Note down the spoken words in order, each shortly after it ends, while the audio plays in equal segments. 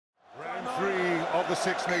of the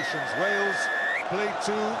Six Nations. Wales played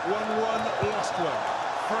 2, 1-1, lost 1.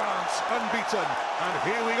 France unbeaten, and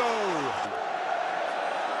here we go.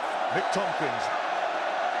 Nick Tompkins,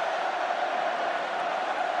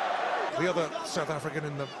 the other South African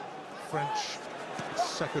in the French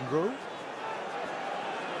second row.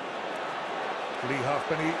 Lee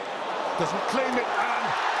Halfpenny doesn't claim it, and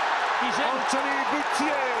Anthony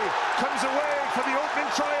Boutier comes away for the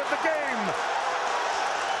opening try of the game.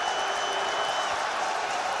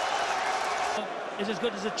 Is as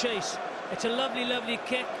good as a chase. It's a lovely, lovely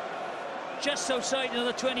kick. Just outside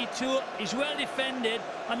another 22. He's well defended,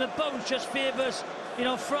 and the bounce just favours,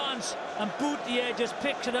 France. And Boutier just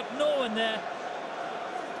picks it up, no one there.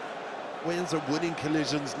 Wales are winning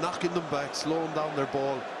collisions, knocking them back, slowing down their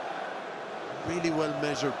ball. Really well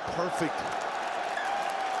measured, perfect.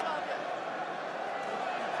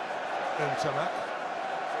 Ntamack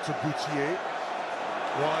to Boutier,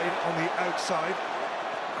 wide on the outside.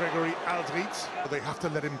 Gregory Aldrit, they have to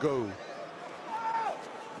let him go.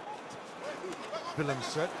 Willem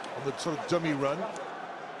set on the sort of dummy run.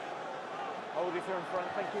 Hold it in front,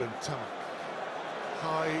 thank you. Ntamack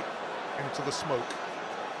high into the smoke.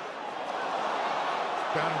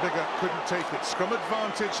 Dan Biggar couldn't take it. Scrum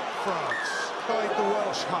advantage, France. By the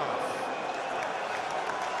Welsh half.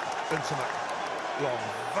 Ntamack, long,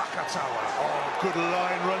 Vakatawa. Oh, good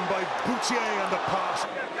line run by Boutier and the pass.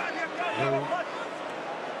 No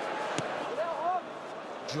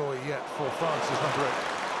joy yet for France's number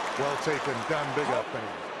 8. Well taken, Dan Biggar.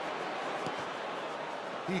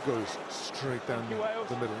 He goes straight down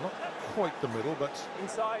the middle. Not quite the middle, but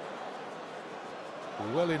inside.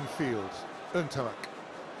 Well in field. Ntamack.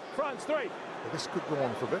 France 3. This could go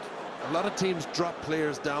on for a bit. A lot of teams drop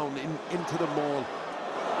players down into the maul,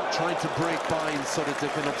 trying to break binds so that they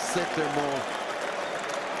can upset their maul.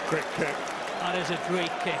 Great kick. That is a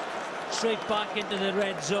great kick. Straight back into the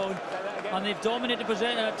red zone. And they've dominated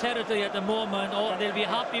territory at the moment. Oh, they'll be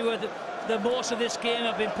happy with the most of this game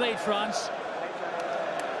have been played, France.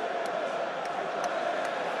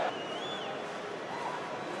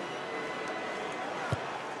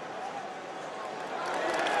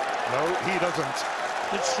 No, he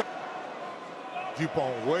doesn't.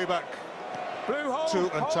 Dupont way back to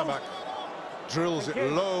Ntamack. Drills it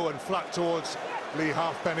low and flat towards Lee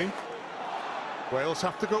Halfpenny. Wales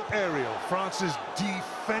have to go aerial. France's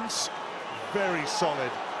defence very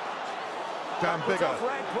solid. Dan Biggar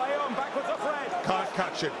can't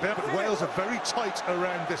catch it, but Wales are very tight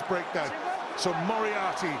around this breakdown. So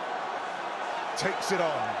Moriarty takes it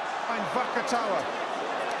on. And Vakatawa.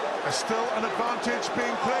 There's still an advantage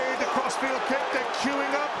being played. The crossfield kick, they're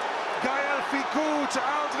queuing up. Gaël Ficou to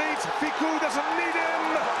Aldrit. Ficou doesn't need him.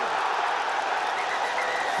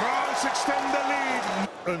 France extend the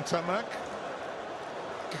lead. Ntamack,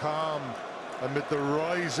 calm amid the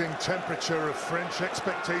rising temperature of French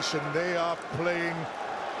expectation. They are playing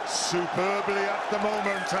superbly at the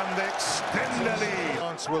moment, and they extend the lead.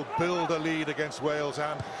 France will build a lead against Wales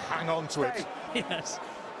and hang on to it. Yes.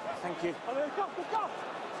 Thank you.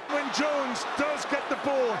 When Jones does get the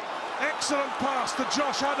ball, excellent pass to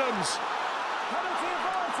Josh Adams.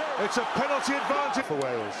 It's a penalty advantage for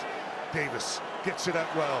Wales. Davis gets it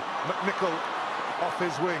out well. McNichol off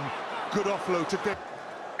his wing. Good offload to Davis.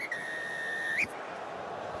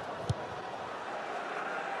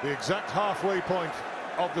 The exact halfway point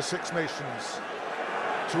of the Six Nations.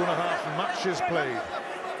 2.5 matches played.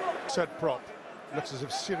 Said prop. Looks as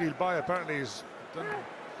if Cyril Bay apparently is done.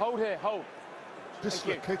 Hold here, hold.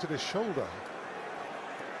 Dislocated his shoulder.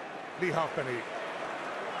 Lee Halfpenny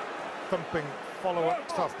thumping follow-up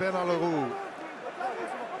stuff. Bernard Leroux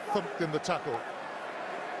thumped in the tackle.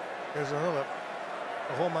 Here's another.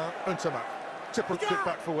 Romain Ntamack tippled it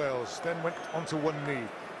back for Wales, then went onto one knee.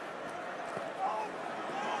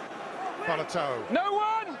 Palatau. No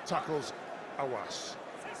one! Tackles Awas.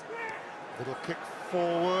 Little kick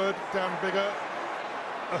forward. Dan Biggar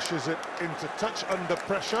ushers it into touch under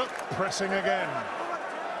pressure, pressing again.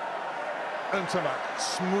 Ntamack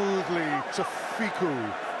smoothly to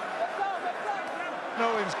Ficou.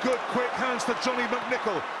 Knowings, good quick hands to Johnny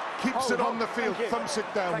McNichol. Keeps it on the field, thumps it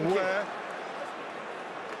down. Where?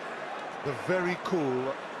 The very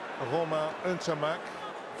cool Romain Ntamack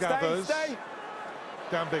gathers. Stay.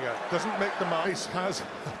 Dan Biggar doesn't make the mark. This has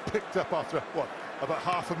picked up after, what, about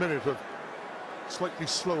half a minute of slightly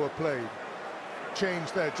slower play.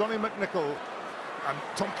 Change there. Johnny McNichol and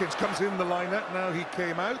Tompkins comes in the liner. Now he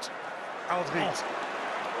came out. Aldrit.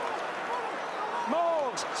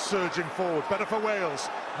 Morgs surging forward. Better for Wales.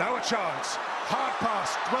 Now a chance. Hard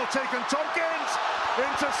pass. Well taken. Tompkins.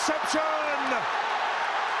 Interception.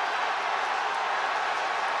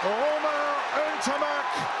 Romain Ntamack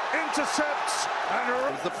intercepts, and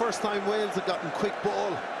it was the first time Wales had gotten quick ball,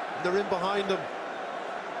 and they're in behind him.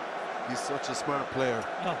 He's such a smart player.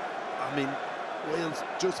 Oh. I mean, Wales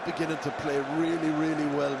just beginning to play really, really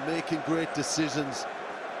well, making great decisions,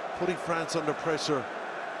 putting France under pressure.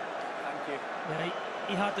 Thank you. Yeah,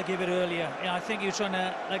 he had to give it earlier. Yeah, I think he was trying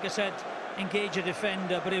to, like I said, engage a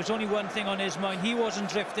defender, but it was only one thing on his mind. He wasn't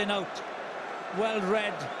drifting out. Well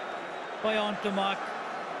read by Ntamack.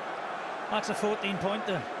 That's a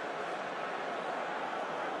 14-pointer.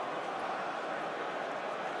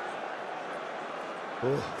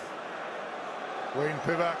 oh. Wayne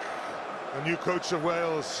Pivac, the new coach of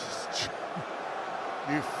Wales.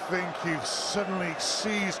 You think you've suddenly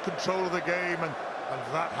seized control of the game, and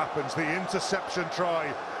that happens. The interception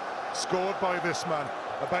try scored by this man,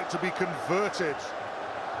 about to be converted,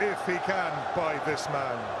 if he can, by this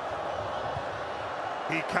man.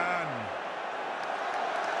 He can.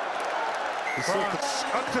 France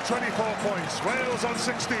up to 24 points, Wales on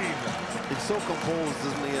 16. He's so composed,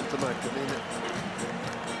 isn't he, Ntamack? I mean,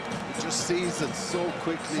 he just sees it so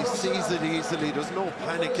quickly, sees it easily. There's no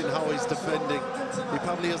panic in how he's defending. He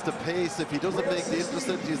probably has the pace. If he doesn't make the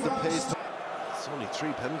intercept, he has the pace. It's only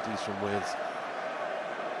 3 penalties from Wales.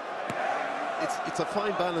 It's a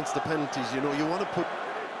fine balance, the penalties. You know, you want to put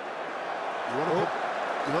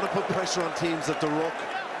pressure on teams at the ruck,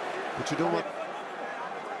 but you don't want.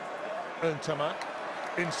 Ntamack,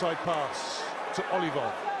 inside pass to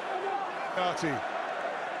Olivon. Artie.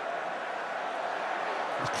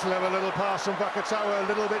 Clever little pass from Vakatawa, a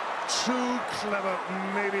little bit too clever,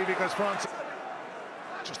 maybe, because France.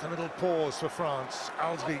 Just a little pause for France.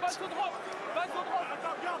 Alsvit.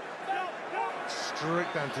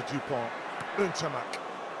 Straight down to Dupont. Ntamack.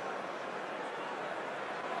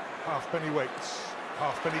 Halfpenny waits.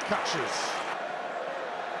 Halfpenny catches.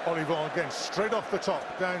 Olivon again, straight off the top,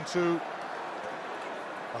 down to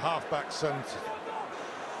the halfbacks, and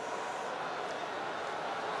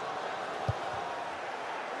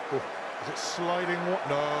is it sliding? What?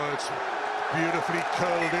 No, it's beautifully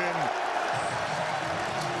curled in.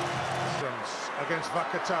 Against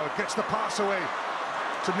Vakatawa, gets the pass away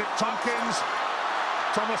to Nick Tompkins.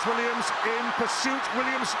 Thomas Williams in pursuit.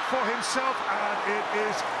 Williams for himself, and it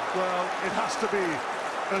is, well, it has to be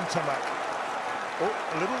Ntamack. Oh,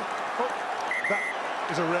 a little. Oh, that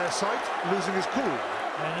is a rare sight. Losing his cool.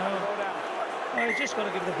 I know. Well, he's just got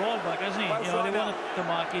to give the ball back, hasn't he? You know, they want to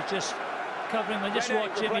mark. He's just covering them. Just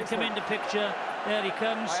watch him. He come into picture. There he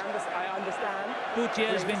comes. I understand.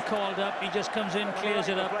 Boutier has been called up. He just comes in, clears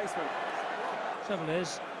it up. Trouble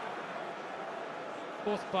is,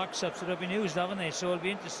 both back subs have been used, haven't they? So it'll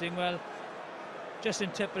be interesting. Well,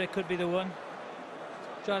 Justin Tipper could be the one.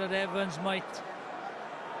 Jared Evans might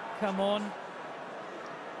come on.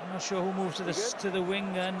 I'm not sure who moves to the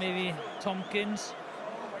wing, and maybe Tompkins.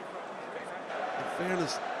 In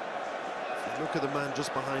fairness, if you look at the man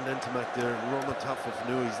just behind Ntamack there, Romain Ntamack,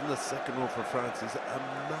 he's in the second row for France. He's a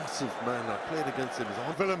massive man. I played against him.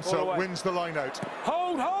 Willemse wins the line out.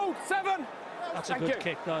 Hold, 7. That's a good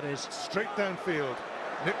kick, that is. Straight downfield.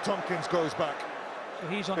 Nick Tompkins goes back. So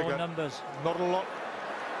he's on all numbers. Not a lot.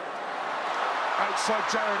 Outside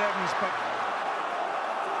Jared Evans,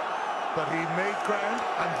 but he made ground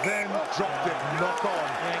and then dropped it, knock on,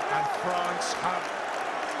 and France have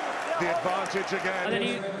the advantage again. And then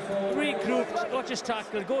he regrouped, watch his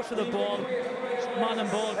tackle, goes for the ball, man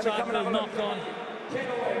and ball tackle, knock on.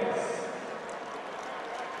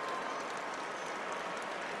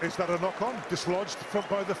 Is that a knock on? Dislodged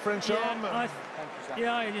by the French arm? I'd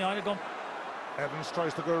gone. Evans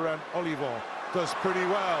tries to go around Olivon, does pretty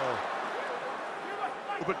well.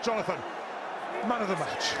 But Jonathan, man of the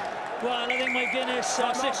match. Well, I think my Guinness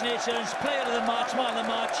Six Nations player of the match, man of the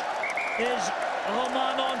match, is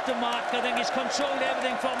Romain Ntamack. I think he's controlled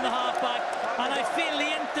everything from the halfback, and I feel the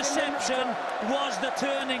interception was the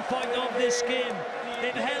turning point of this game.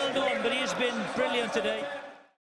 They've held on, but he's been brilliant today.